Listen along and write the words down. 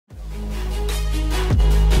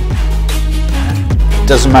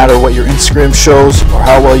doesn't matter what your Instagram shows or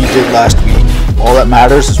how well you did last week. All that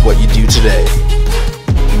matters is what you do today.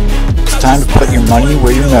 It's time to put your money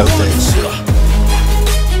where your mouth is.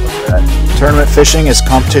 Tournament fishing is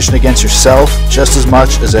competition against yourself just as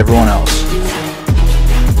much as everyone else.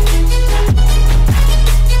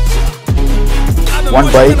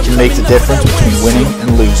 One bite can make the difference between winning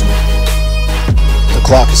and losing. The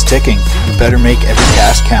clock is ticking. You better make every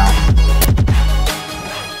cast count.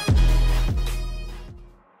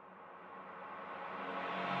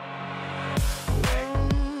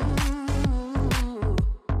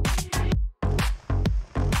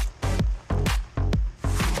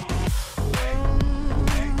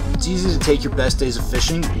 It's easy to take your best days of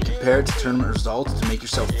fishing and compare it to tournament results to make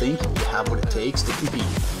yourself think you have what it takes to compete.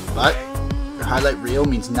 But your highlight reel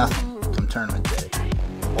means nothing come tournament day.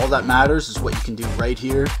 All that matters is what you can do right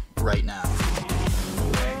here, right now.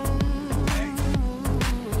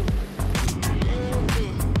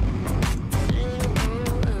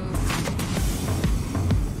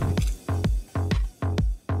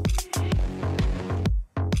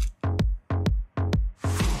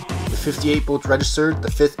 With 58 boats registered, the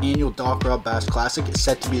 5th annual Dock Rod Bass Classic is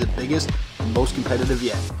set to be the biggest and most competitive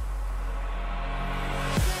yet.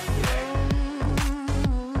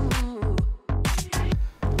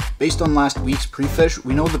 Based on last week's pre-fish,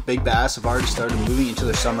 we know the big bass have already started moving into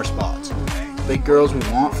their summer spots. The big girls we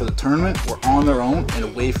want for the tournament were on their own and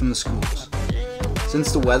away from the schools.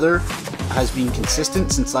 Since the weather has been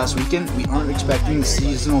consistent since last weekend, we aren't expecting the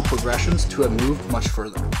seasonal progressions to have moved much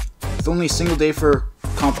further. With only a single day for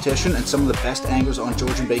competition and some of the best anglers on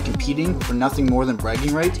Georgian Bay competing for nothing more than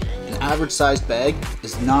bragging rights, an average sized bag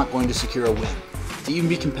is not going to secure a win. To even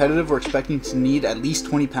be competitive, we're expecting to need at least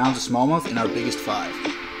 20 pounds of smallmouth in our biggest 5.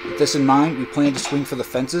 With this in mind, we plan to swing for the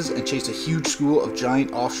fences and chase a huge school of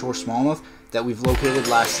giant offshore smallmouth that we've located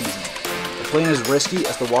last season. The plan is risky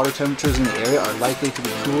as the water temperatures in the area are likely to be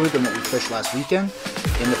cooler than what we fished last weekend,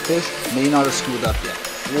 and the fish may not have schooled up yet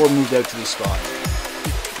or moved out to these spots.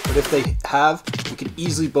 But if they have, we can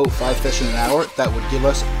easily boat 5 fish in an hour. That would give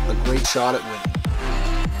us a great shot at winning.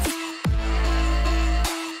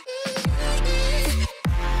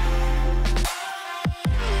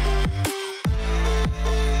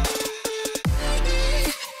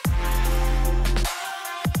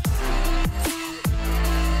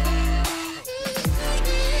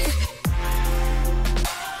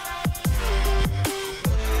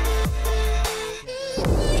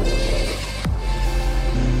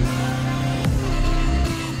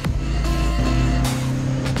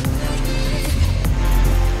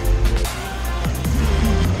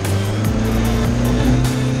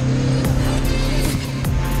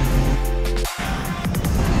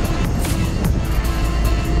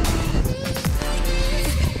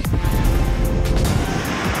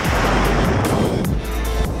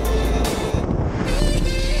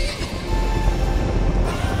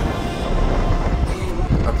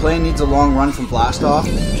 Plane needs a long run from blastoff,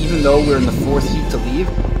 and even though we're in the 4th heat to leave,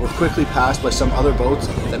 we're quickly passed by some other boats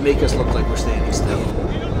that make us look like we're standing still.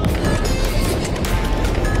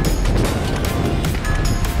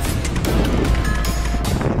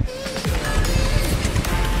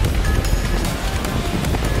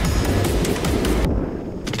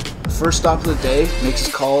 The first stop of the day makes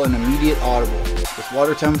us call an immediate audible. With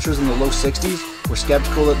water temperatures in the low 60s, we're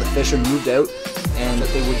skeptical that the fish have moved out and that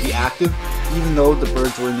they would be active, even though the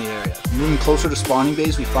birds were in the area. Moving closer to spawning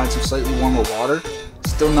bays, we find some slightly warmer water.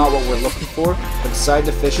 Still not what we're looking for, but decide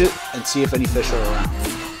to fish it and see if any fish are around.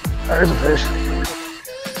 There's a fish.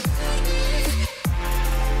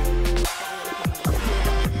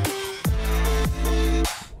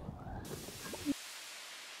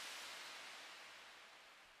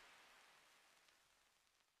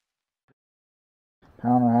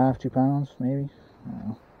 Pound and a half, 2 pounds, maybe? I don't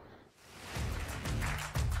know.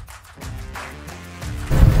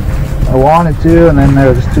 I wanted to, and then they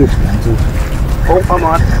were just too expensive. Oh, I'm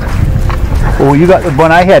on. Oh, you got the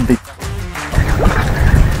one I had.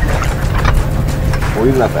 Oh,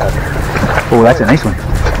 he's not bad. Oh, that's a nice one.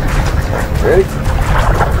 Ready?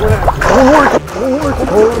 Oh,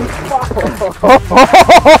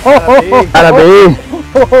 gotta be.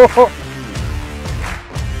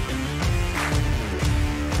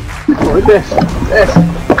 Look at this.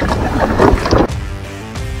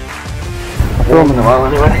 Throw them in the well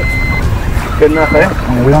anyway. Good enough, eh?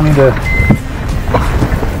 Yeah, we don't need to.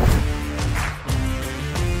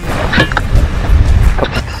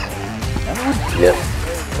 Yep.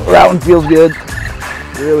 That one feels good.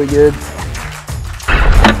 Really good.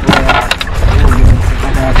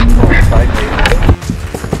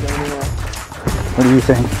 What do you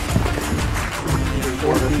think?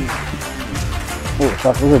 Oh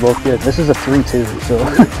fuck, those are both good. This is a 3-2, so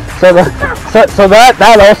so that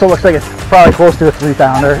also looks like it's probably close to a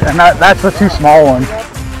 3-pounder, and that's the two small ones.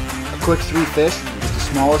 A quick 3 fish, with the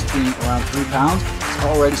smallest being around 3 pounds, is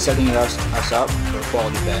already setting us up for a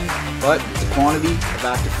quality bag. But the quantity of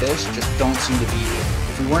active fish just don't seem to be here.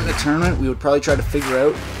 If we weren't in a tournament, we would probably try to figure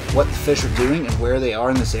out what the fish are doing and where they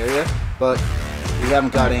are in this area, but we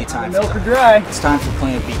haven't got any time for that. Dry. It's time for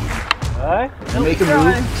plan B. We make a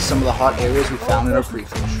move to some of the hot areas we found in our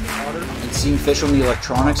pre-fish. And seeing fish on the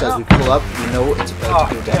electronics as we pull up, we know it's about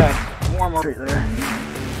to go down. Warm up right there.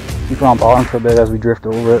 Keep it on bottom for a bit as we drift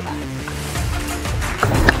over it.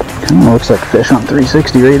 Kind of looks like fish on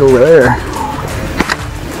 360 right over there.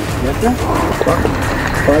 Get there?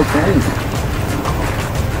 520.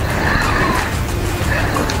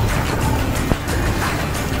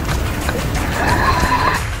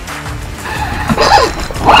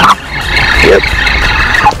 Yep.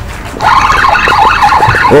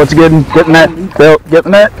 Oh, it's getting that. Bill, get the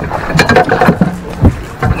net.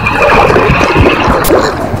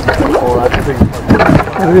 Oh, that's a big one.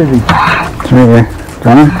 Where is he? It's right here.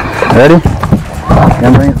 Connor, ready?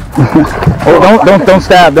 Yeah, bring it. Oh, don't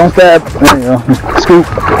stab, don't stab. There you go. Scoop.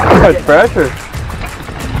 Too much pressure.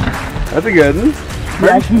 That's a good one.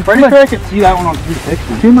 Yeah, actually, pretty sure I could see that one on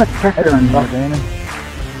 360. Too much pressure on that, Damon.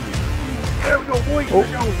 There we go, boy. There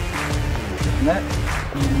we go. Net.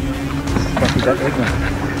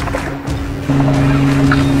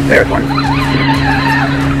 There's one.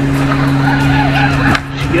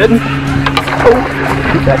 Good. Oh,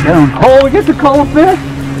 keep that down. Oh, we get to call a fish.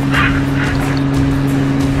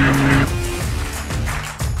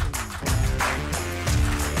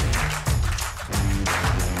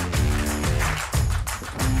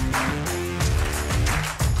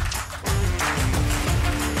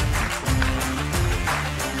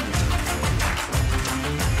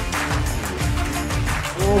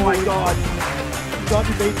 Oh my god. Got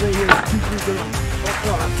the bait right here.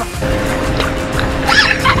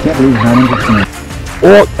 Can't believe he's not in between.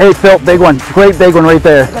 Oh, hey Phil, big one. Great big one right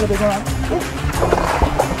there. I got a big one.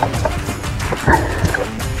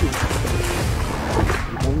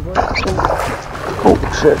 Oh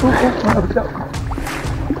shit.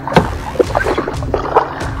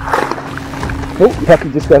 Oh, Puppy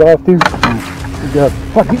just got off too. Good job.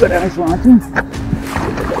 Fuck, you got a nice one too.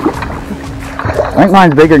 I think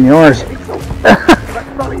mine's bigger than yours.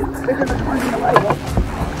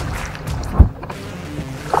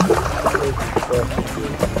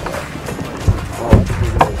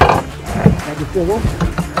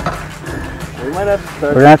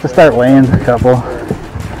 We're gonna have to start weighing a couple.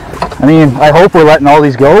 I mean, I hope we're letting all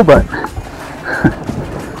these go, but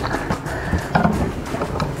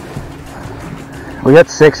we got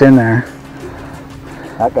 6 in there.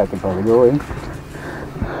 That guy can probably go in.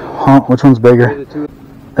 Huh, which one's bigger?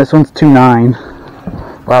 This one's 2.9.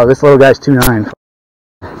 Wow, this little guy's 2.9.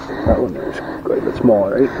 That one there's quite a bit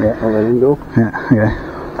smaller, right? Yeah, I'll let him go. Yeah, okay.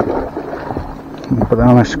 Put that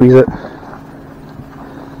on there, squeeze it.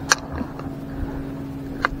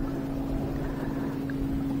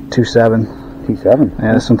 $2.7. 2.7.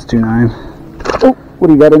 Yeah, this one's 2.9. Oh, what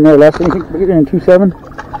do you got in there left? Anything bigger than 2.7?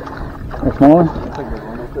 Or smaller?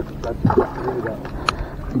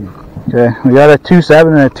 Okay, we got a 2.7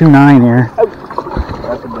 and a 2.9 here.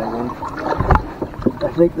 That's a big one. I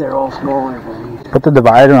think they're all smaller than these. Put the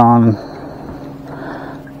divider on.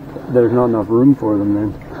 There's not enough room for them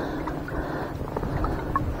then.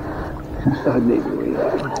 I'd maybe weigh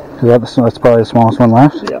that one. That's probably the smallest one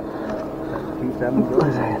left. Yeah. 2.7.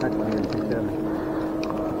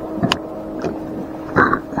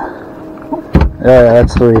 Yeah,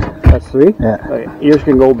 that's 3. That's 3? Yeah. Okay, yours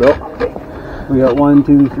can go, Bill. We got 1,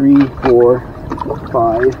 2, 3, 4,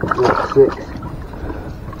 5, 6.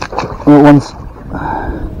 What one's?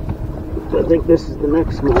 So I think this is the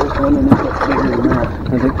next smallest one, and this looks bigger than that.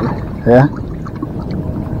 I think. Yeah.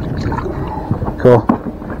 Cool.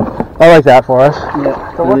 I like that for us.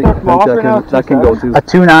 Yeah. So what's our small for now? That can go too. A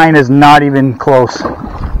 2.9 is not even close.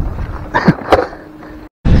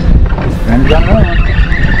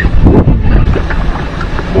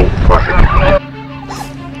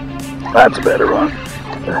 That's a better one.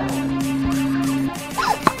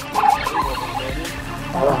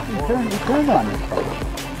 You turned on it.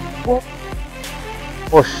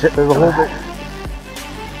 Oh shit, there's a whole bit.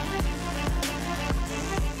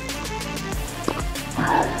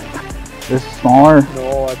 This is smaller.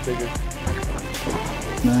 No, that's bigger.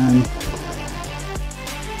 Then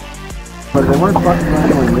But they weren't fucking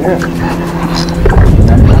around there.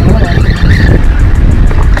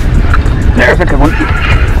 there's a good one.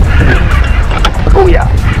 Oh yeah.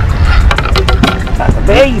 That's a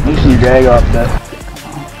baby. You can drag off that.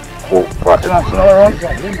 Watch out, another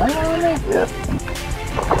one. Yeah.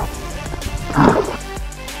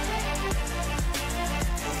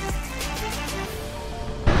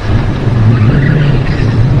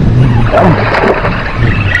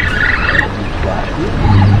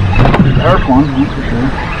 Dark one, that's for sure.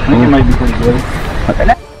 I think it might be pretty good. Okay.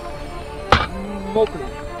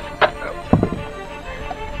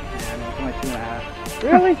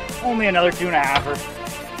 Really? Only another 2.5-er.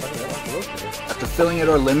 After filling out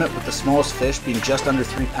our limit with the smallest fish being just under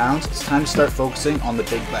 3 pounds, it's time to start focusing on the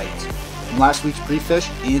big bites. From last week's pre-fish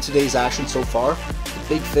and today's action so far, the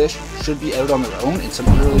big fish should be out on their own in some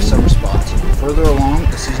early summer spots, further along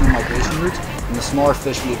the seasonal migration routes than the smaller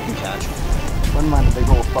fish we have been catching. Wouldn't mind a big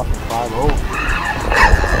old fucking 5-0.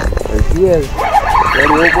 There she is.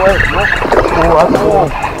 Ready, old boy? No. Oh, that's cool.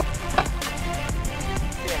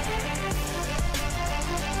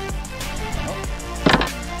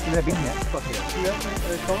 That being that fucking see that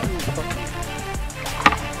they're calling you fucking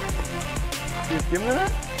you skimming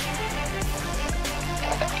that?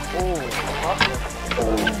 Oh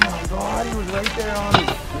my god, he was right there on me.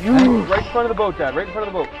 You right in front of the boat, Dad, right in front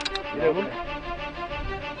of the boat. Yeah,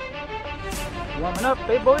 warming up,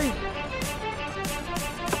 hey boys.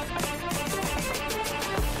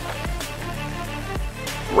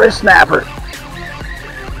 Wrist snapper.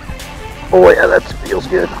 Oh yeah, that feels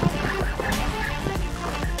good.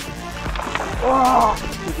 Oh,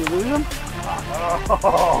 did you lose him?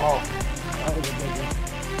 Oh, that was a big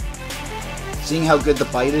one. Seeing how good the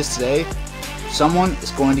bite is today, someone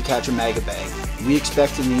is going to catch a mega bag. We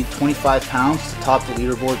expect to need 25 pounds to top the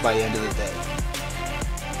leaderboard by the end of the day.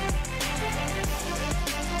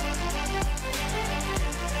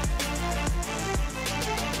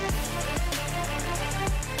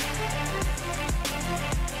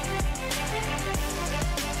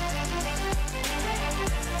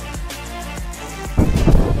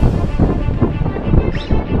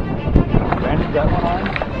 Got one on.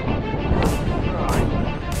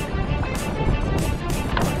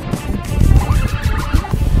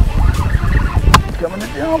 Coming to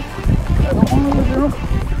jump. I don't want to jump.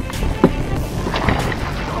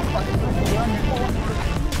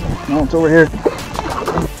 No, it's over here.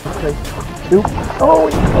 Okay. Scoop. Oh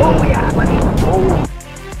yeah, buddy. Oh.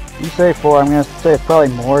 You say 4. I'm going to say it's probably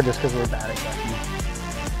more just because we're bad at catching.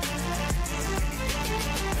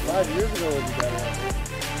 5 years ago, was better at it.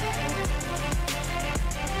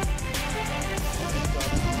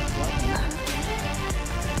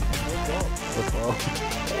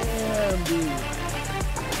 Damn, dude.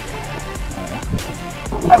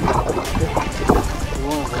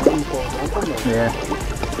 Yeah.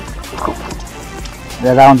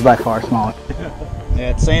 Yeah, that one's by far smaller.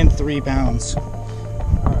 Yeah, it's saying 3 pounds. Get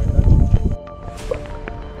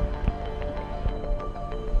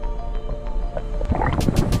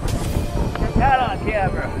that on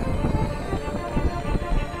camera.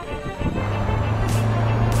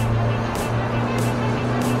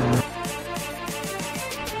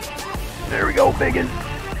 There we go, biggin.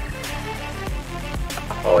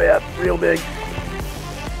 Oh yeah, real big.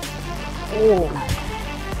 Oh.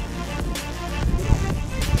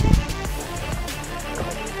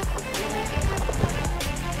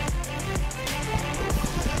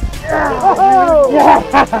 Oh!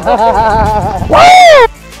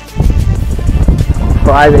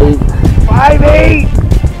 5'8". 5'8".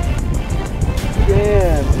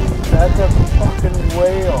 Damn, dude, that's a fucking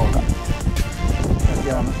whale.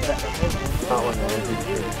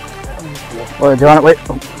 Oh, do you want it? Wait.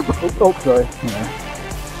 Oh, sorry. Yeah.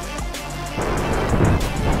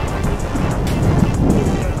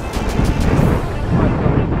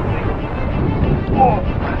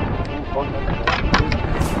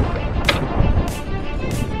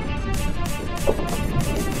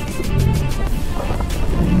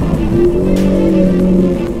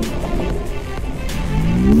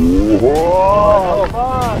 Whoa!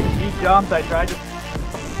 Fuck! He jumped. I tried to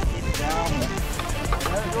keep it down.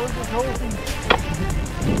 There goes the trophy.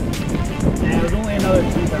 Yeah, it was only another 2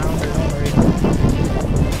 pounder. Don't worry.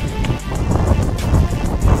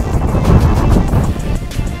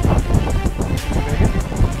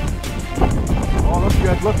 Oh, looks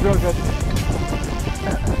good. Looks real good.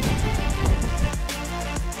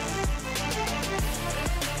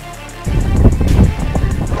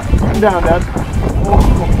 Come down, Dad. Oh.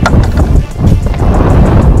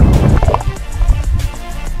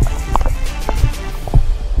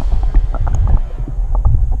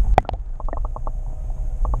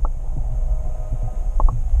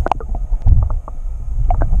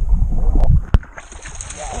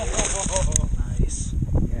 Nice.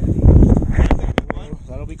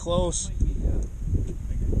 That'll be close.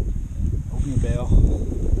 Open your bail.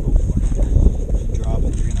 Go for it. if you drop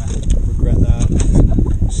it, you're gonna regret that.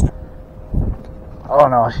 Oh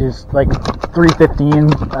no, she's like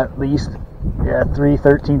 315 at least. Yeah,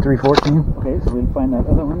 313, 314. Okay, so we can find that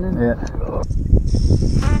other one then? Yeah.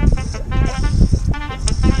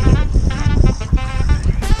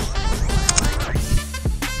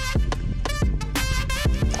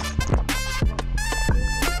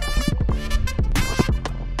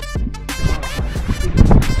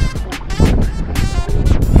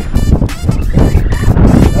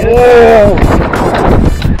 Oh!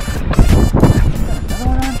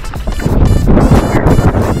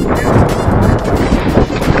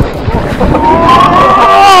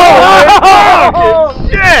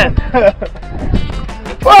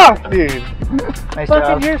 Fuck, dude! Nice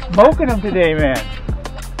Fucking, job. you're smoking them today, man.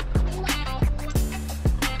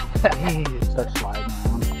 Start sliding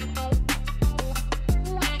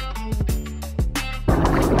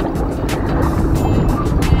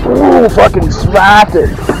around. Ooh, fucking slapped it.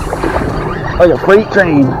 Like a freight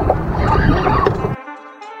train. I'm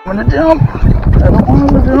gonna jump. I don't want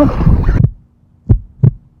to jump.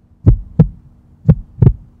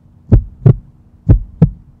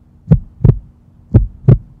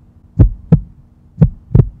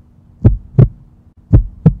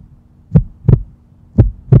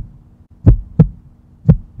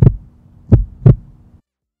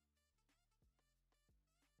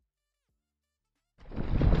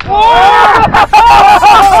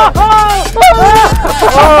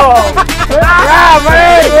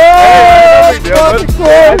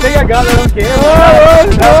 I think I got that on camera.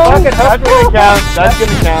 That's gonna count. That's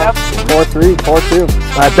gonna count. 4-3, 4-2.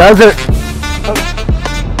 That does it.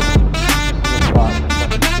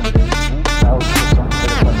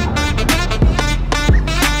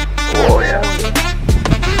 Oh yeah.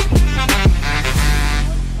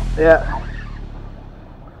 Yeah.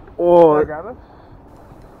 Oh. I got it.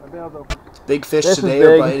 I bailed over. Big fish This is today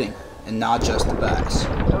are big. biting, and not just the bass.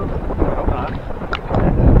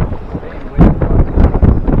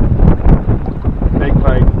 Big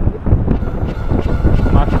bite.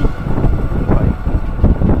 Mucky bite.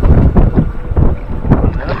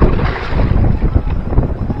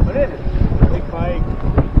 What is it? Big bite.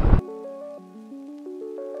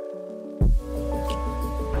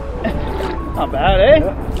 Not bad, eh?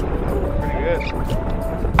 Yeah. Pretty good.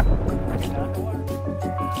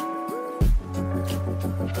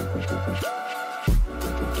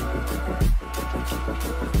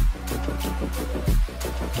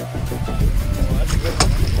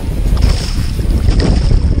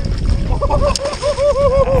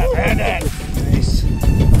 Nice.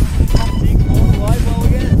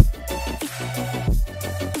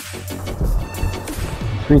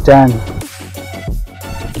 310.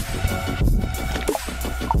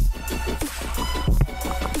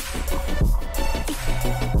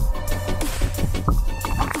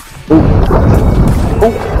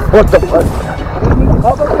 Oh, what the fuck?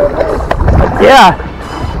 Yeah.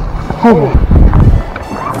 Oh.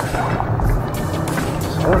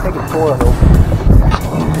 I don't think it's 4 of those.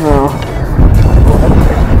 No.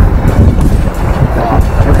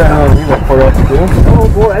 What the hell? You got 4 up to do? Oh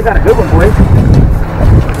boy, I got a good one, boys.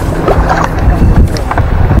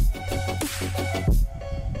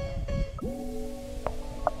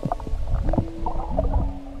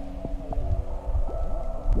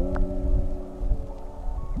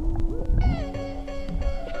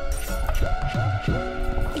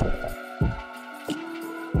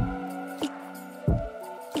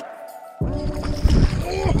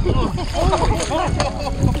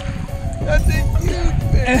 That's a huge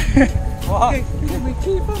fish. Wow. Can we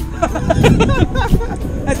keep him?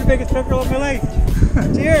 That's the biggest pickerel of my life.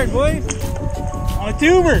 Cheers, boys. On a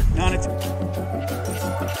tuber. On a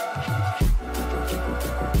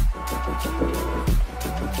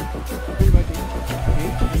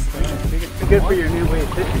good for your new way of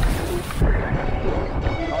fishing.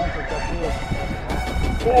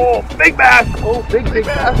 Oh, big bass! Oh, big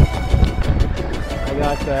bass! I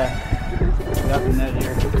got the net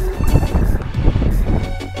here.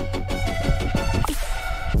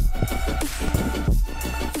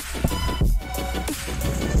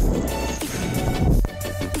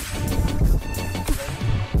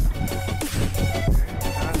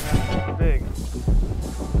 Big.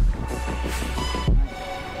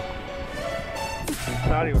 I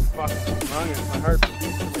thought he was fucking humongous. My heart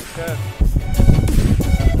beats in my chest.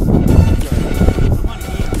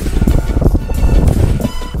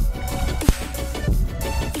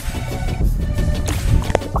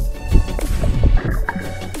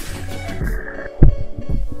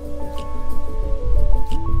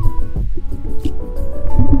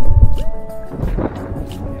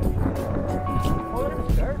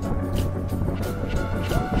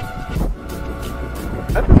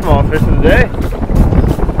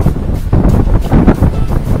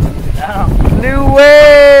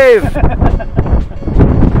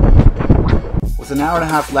 With an hour and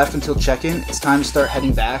a half left until check-in, it's time to start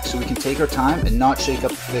heading back so we can take our time and not shake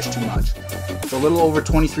up the fish too much. With a little over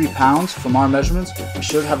 23 pounds from our measurements, we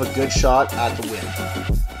should have a good shot at the win.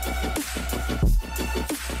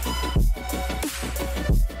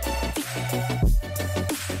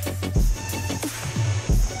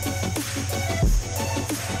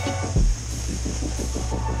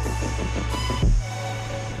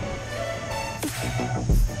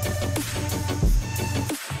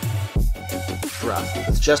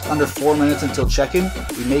 With just under 4 minutes until check-in,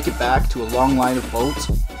 we make it back to a long line of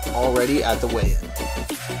boats already at the weigh-in.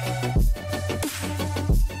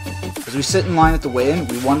 As we sit in line at the weigh-in,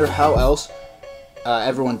 we wonder how else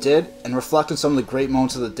everyone did and reflect on some of the great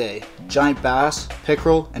moments of the day. Giant bass,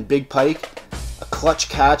 pickerel, and big pike, a clutch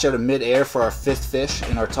catch out of mid-air for our 5th fish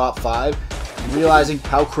in our top 5, and realizing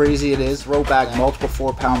how crazy it is to throw back multiple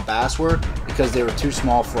 4-pound bass were because they were too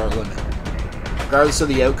small for our limit. Regardless of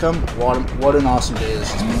the outcome, what an awesome day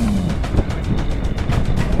this has been.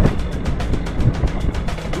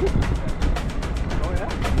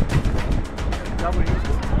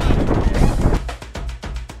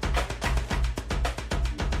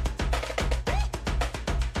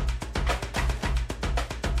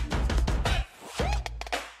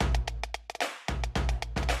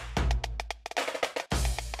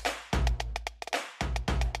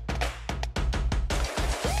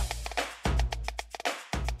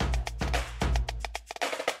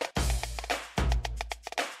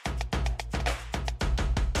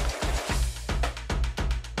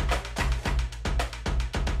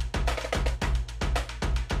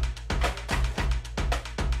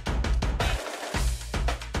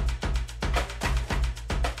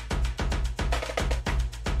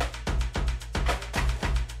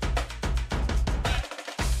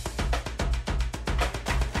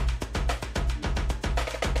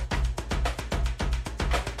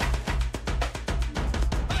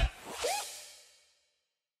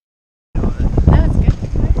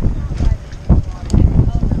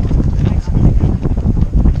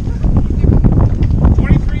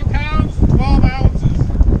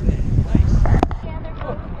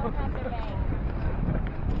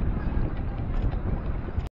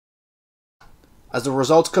 As the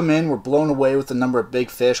results come in, we're blown away with the number of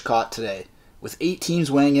big fish caught today. With 8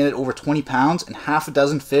 teams weighing in at over 20 pounds and half a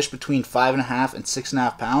dozen fish between 5.5 and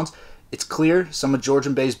 6.5 pounds, it's clear some of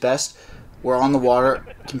Georgian Bay's best were on the water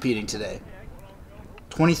competing today.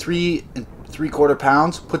 23 3/4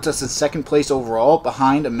 pounds puts us in 2nd place overall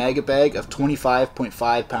behind a mega bag of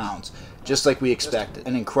 25.5 pounds, just like we expected.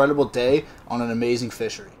 An incredible day on an amazing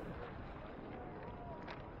fishery.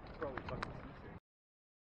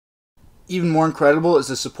 Even more incredible is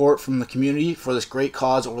the support from the community for this great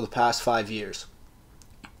cause over the past 5 years.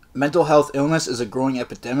 Mental health illness is a growing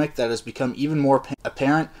epidemic that has become even more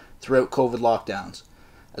apparent throughout COVID lockdowns.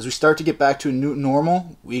 As we start to get back to a new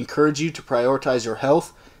normal, we encourage you to prioritize your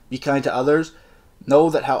health, be kind to others, know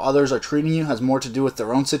that how others are treating you has more to do with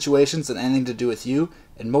their own situations than anything to do with you,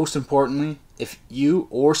 and most importantly, if you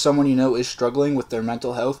or someone you know is struggling with their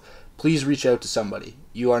mental health, please reach out to somebody.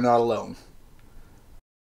 You are not alone.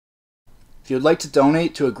 If you would like to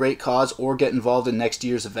donate to a great cause or get involved in next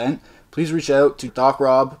year's event, please reach out to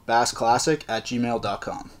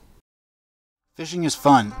docrobbassclassic@gmail.com. Fishing is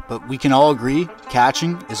fun, but we can all agree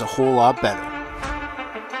catching is a whole lot better.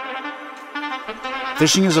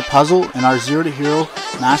 Fishing is a puzzle, and our Zero to Hero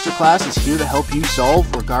Masterclass is here to help you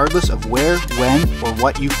solve regardless of where, when, or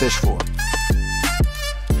what you fish for.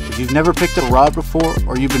 If you've never picked up a rod before,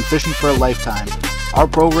 or you've been fishing for a lifetime, our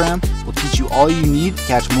program will teach you all you need to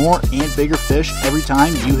catch more and bigger fish every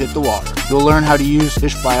time you hit the water. You'll learn how to use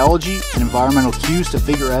fish biology and environmental cues to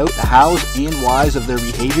figure out the hows and whys of their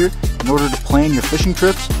behavior in order to plan your fishing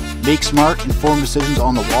trips, make smart, informed decisions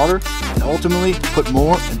on the water, and ultimately put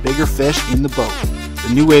more and bigger fish in the boat.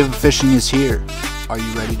 The new wave of fishing is here. Are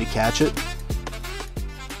you ready to catch it?